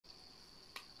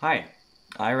Hi,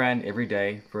 I ran every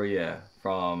day for a year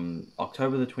from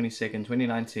October the 22nd,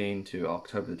 2019 to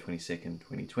October the 22nd,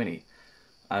 2020.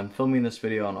 I'm filming this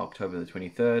video on October the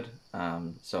 23rd,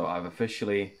 so I've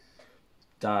officially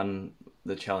done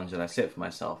the challenge that I set for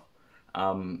myself.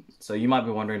 So you might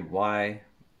be wondering why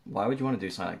would you want to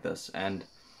do something like this? And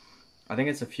I think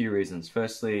it's a few reasons.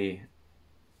 Firstly,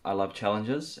 I love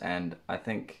challenges, and I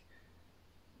think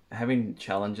having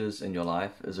challenges in your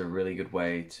life is a really good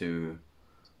way to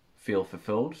feel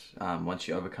fulfilled once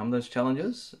you overcome those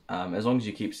challenges, as long as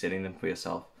you keep setting them for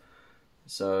yourself.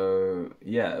 So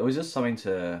yeah, it was something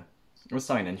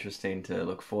interesting to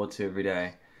look forward to every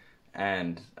day.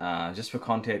 And just for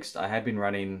context, I had been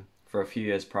running for a few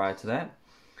years prior to that,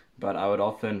 but I would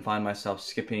often find myself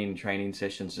skipping training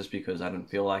sessions just because I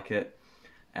didn't feel like it,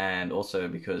 and also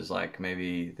because like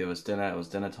maybe there was dinner, it was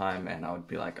dinner time, and I would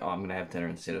be like, oh, I'm gonna have dinner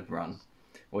instead of run,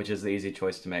 which is the easy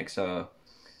choice to make. So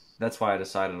that's why I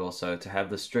decided also to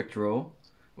have the strict rule,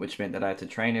 which meant that I had to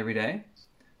train every day.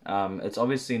 It's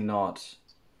obviously not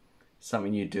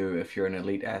something you do if you're an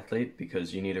elite athlete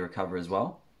because you need to recover as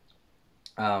well.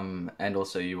 And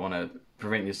also you want to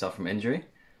prevent yourself from injury.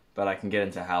 But I can get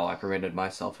into how I prevented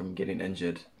myself from getting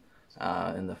injured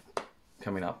in the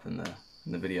coming up in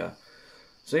the video.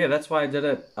 So yeah, that's why I did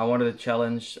it. I wanted a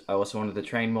challenge. I also wanted to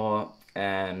train more,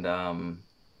 and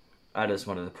I just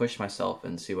wanted to push myself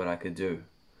and see what I could do.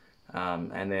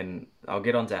 And then I'll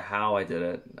get on to how I did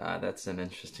it. That's an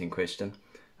interesting question.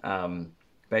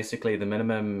 Basically, the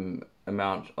minimum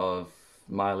amount of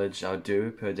mileage I would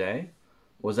do per day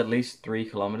was at least 3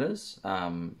 kilometers,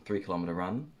 3 kilometer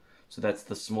run. So that's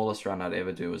the smallest run I'd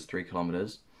ever do was 3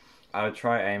 kilometers. I would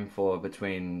try aim for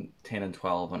between 10 and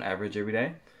 12 on average every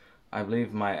day. I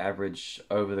believe my average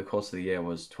over the course of the year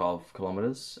was 12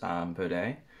 kilometers per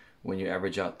day. When you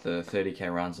average out the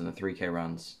 30k runs and the 3k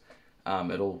runs,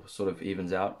 it all sort of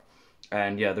evens out.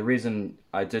 And yeah, the reason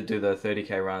I did do the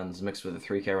 30k runs mixed with the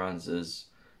 3k runs is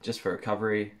just for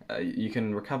recovery. You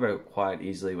can recover quite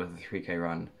easily with a 3k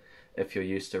run if you're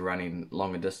used to running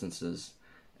longer distances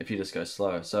if you just go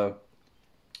slow. So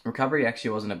recovery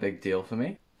actually wasn't a big deal for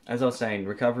me. As I was saying,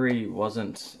 recovery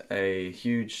wasn't a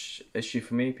huge issue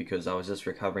for me because I was just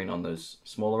recovering on those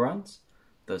smaller runs,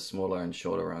 the smaller and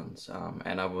shorter runs,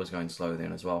 and I was going slow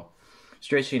then as well.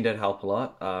 Stretching did help a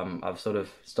lot. I've sort of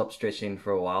stopped stretching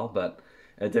for a while, but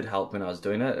it did help when I was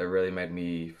doing it. It really made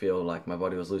me feel like my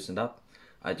body was loosened up.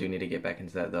 I do need to get back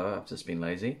into that though. I've just been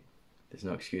lazy. There's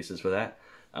no excuses for that.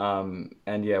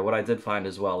 And yeah, what I did find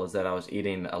as well is that I was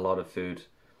eating a lot of food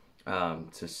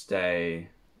to stay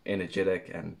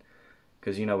energetic, and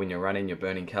because you know when you're running you're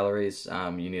burning calories,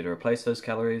 you need to replace those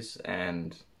calories,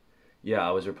 and yeah,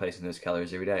 I was replacing those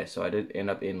calories every day. So I did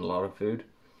end up eating a lot of food.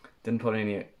 Didn't put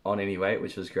any weight,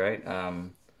 which was great.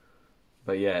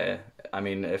 But yeah, I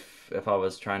mean, if I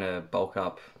was trying to bulk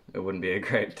up, it wouldn't be a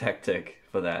great tactic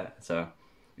for that. So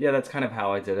yeah, that's kind of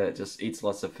how I did it. Just eat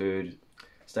lots of food,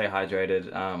 stay hydrated.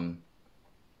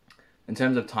 In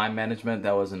terms of time management,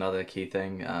 that was another key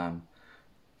thing.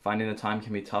 Finding the time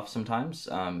can be tough sometimes,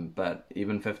 but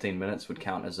even 15 minutes would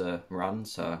count as a run.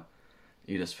 So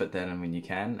you just fit that in when you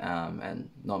can, and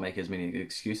not make as many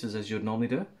excuses as you'd normally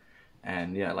do.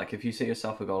 And yeah, like if you set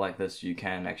yourself a goal like this, you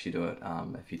can actually do it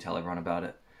if you tell everyone about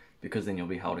it, because then you'll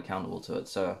be held accountable to it.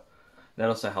 So that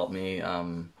also helped me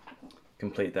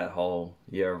complete that whole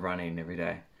year of running every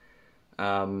day.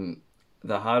 The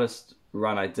hardest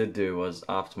run I did do was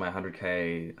after my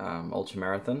 100k ultra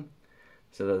marathon.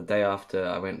 So the day after,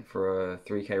 I went for a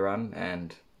 3k run,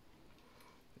 and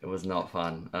it was not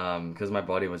fun because my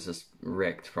body was just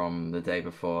wrecked from the day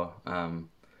before.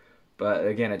 But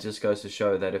again, it just goes to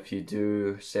show that if you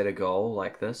do set a goal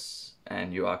like this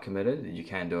and you are committed, you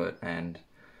can do it. And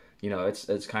you know,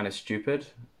 it's kind of stupid,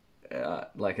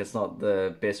 like it's not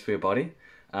the best for your body,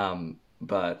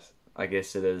 but I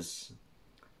guess it is.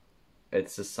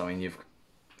 It's just something you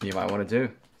might want to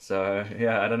do. So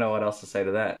yeah, I don't know what else to say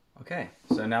to that. Okay,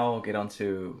 so now I'll get on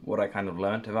to what I kind of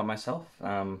learned about myself,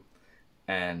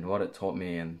 and what it taught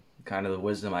me, and kind of the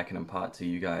wisdom I can impart to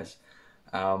you guys.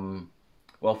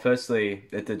 Well, firstly,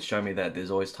 it did show me that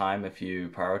there's always time if you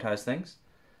prioritize things.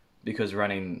 Because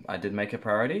running, I did make a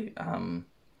priority.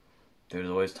 There's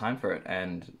always time for it,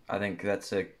 and I think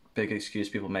that's a big excuse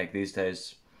people make these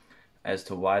days as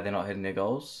to why they're not hitting their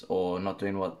goals or not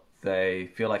doing what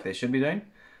they feel like they should be doing.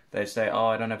 They say, "Oh,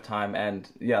 I don't have time," and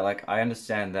yeah, like I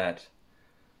understand that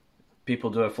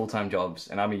people do have full-time jobs,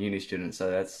 and I'm a uni student,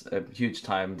 so that's a huge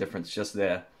time difference just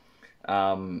there.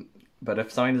 But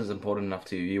if something is important enough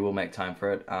to you, you will make time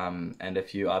for it. And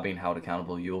if you are being held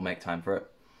accountable, you will make time for it.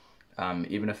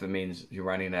 Even if it means you're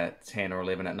running at 10 or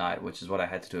 11 at night, which is what I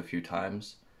had to do a few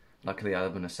times. Luckily, I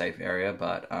live in a safe area,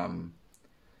 but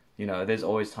you know, there's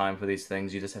always time for these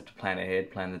things. You just have to plan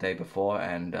ahead, plan the day before,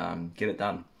 and get it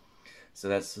done. So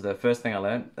that's the first thing I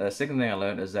learned. The second thing I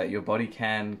learned is that your body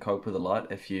can cope with a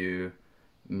lot if you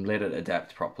let it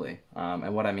adapt properly.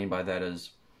 And what I mean by that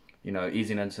is, you know,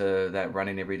 easing into that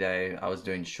running every day. I was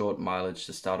doing short mileage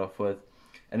to start off with,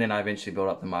 and then I eventually built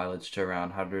up the mileage to around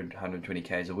 100, 120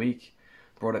 Ks a week.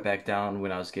 Brought it back down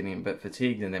when I was getting a bit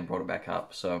fatigued, and then brought it back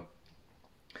up. So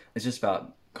it's just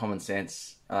about common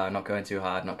sense, not going too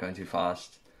hard, not going too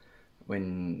fast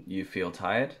when you feel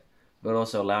tired, but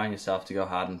also allowing yourself to go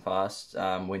hard and fast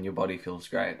when your body feels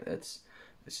great. It's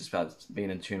just about being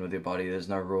in tune with your body. There's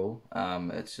no rule.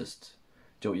 It's just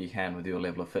do what you can with your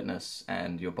level of fitness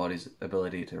and your body's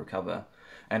ability to recover.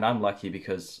 And I'm lucky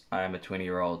because I am a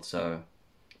 20-year-old, so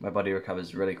my body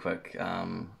recovers really quick.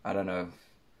 I don't know if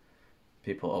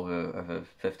people over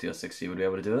 50 or 60 would be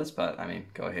able to do this, but I mean,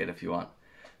 go ahead if you want.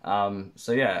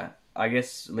 So yeah, I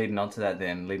guess leading on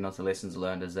to lessons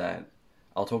learned is that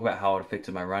I'll talk about how it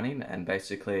affected my running, and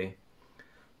basically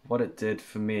what it did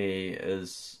for me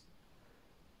is,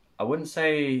 I wouldn't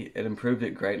say it improved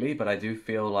it greatly, but I do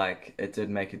feel like it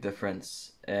did make a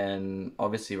difference in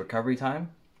obviously recovery time,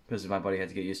 because my body had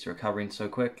to get used to recovering so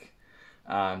quick.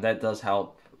 That does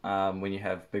help when you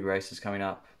have big races coming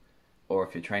up, or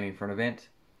if you're training for an event.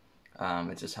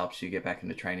 It just helps you get back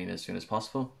into training as soon as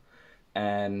possible.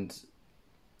 And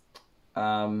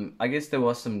I guess there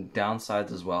was some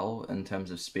downsides as well in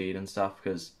terms of speed and stuff,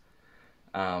 because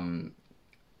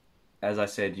as I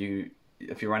said,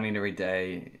 if you're running every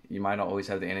day, you might not always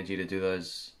have the energy to do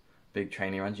those big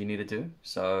training runs you need to do.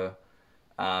 So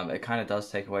it kind of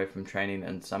does take away from training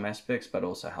in some aspects, but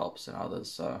also helps in others.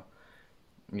 So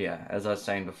yeah, as I was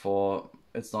saying before,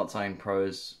 it's not something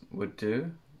pros would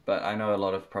do, but I know a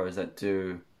lot of pros that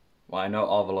do. Well, I know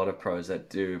of a lot of pros that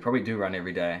probably do run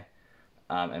every day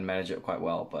and manage it quite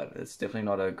well, but it's definitely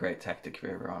not a great tactic for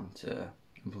everyone to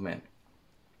implement.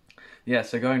 Yeah,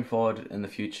 so going forward in the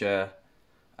future,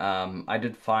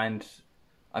 I found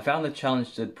the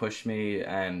challenge did push me,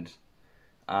 and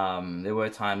there were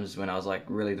times when I was like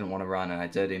really didn't want to run, and I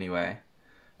did anyway.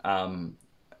 And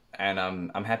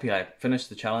I'm happy I finished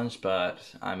the challenge, but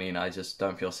I mean, I just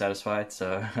don't feel satisfied.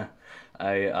 So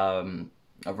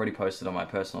I've already posted on my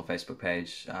personal Facebook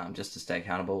page just to stay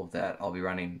accountable that I'll be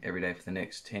running every day for the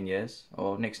next 10 years,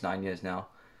 or next 9 years now.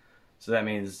 So that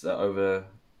means that over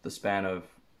the span of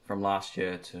from last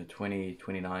year to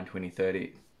 2029,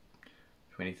 2030,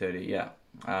 yeah,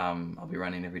 I'll be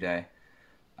running every day.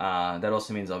 That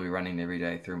also means I'll be running every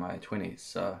day through my 20s.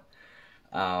 So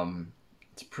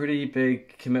it's a pretty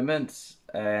big commitment,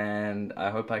 and I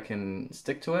hope I can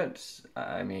stick to it.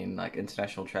 I mean, like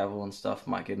international travel and stuff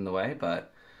might get in the way,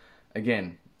 but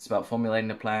again, it's about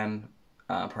formulating a plan,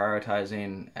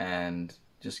 prioritizing, and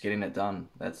just getting it done.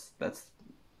 That's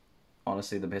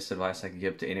honestly the best advice I could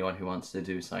give to anyone who wants to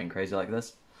do something crazy like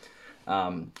this.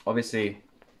 Obviously,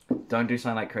 don't do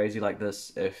something crazy like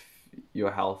this if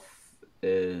your health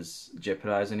is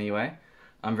jeopardized in any way.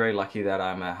 I'm very lucky that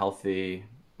I'm a healthy,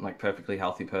 perfectly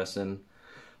healthy person.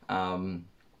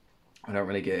 I don't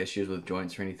really get issues with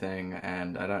joints or anything,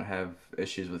 and I don't have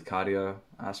issues with cardio,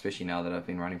 especially now that I've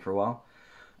been running for a while.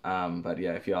 But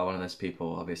yeah, if you are one of those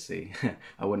people, obviously,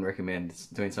 I wouldn't recommend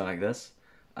doing something like this.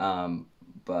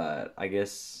 But I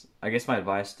guess my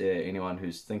advice to anyone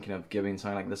who's thinking of giving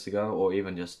something like this a go, or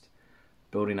even just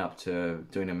building up to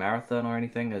doing a marathon or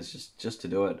anything, is just to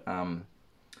do it.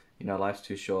 You know, life's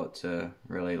too short to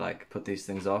really put these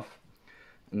things off.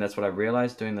 And that's what I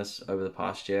realized doing this over the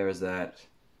past year, is that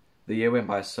the year went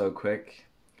by so quick.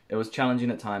 It was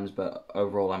challenging at times, but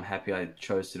overall I'm happy I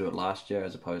chose to do it last year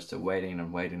as opposed to waiting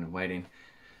and waiting and waiting.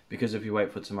 Because if you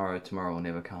wait for tomorrow, tomorrow will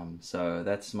never come. So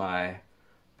that's my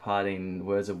parting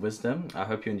words of wisdom. I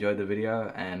hope you enjoyed the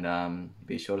video, and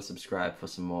be sure to subscribe for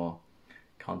some more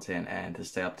content and to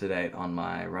stay up to date on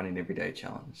my running everyday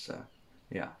challenge. So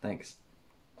yeah, thanks.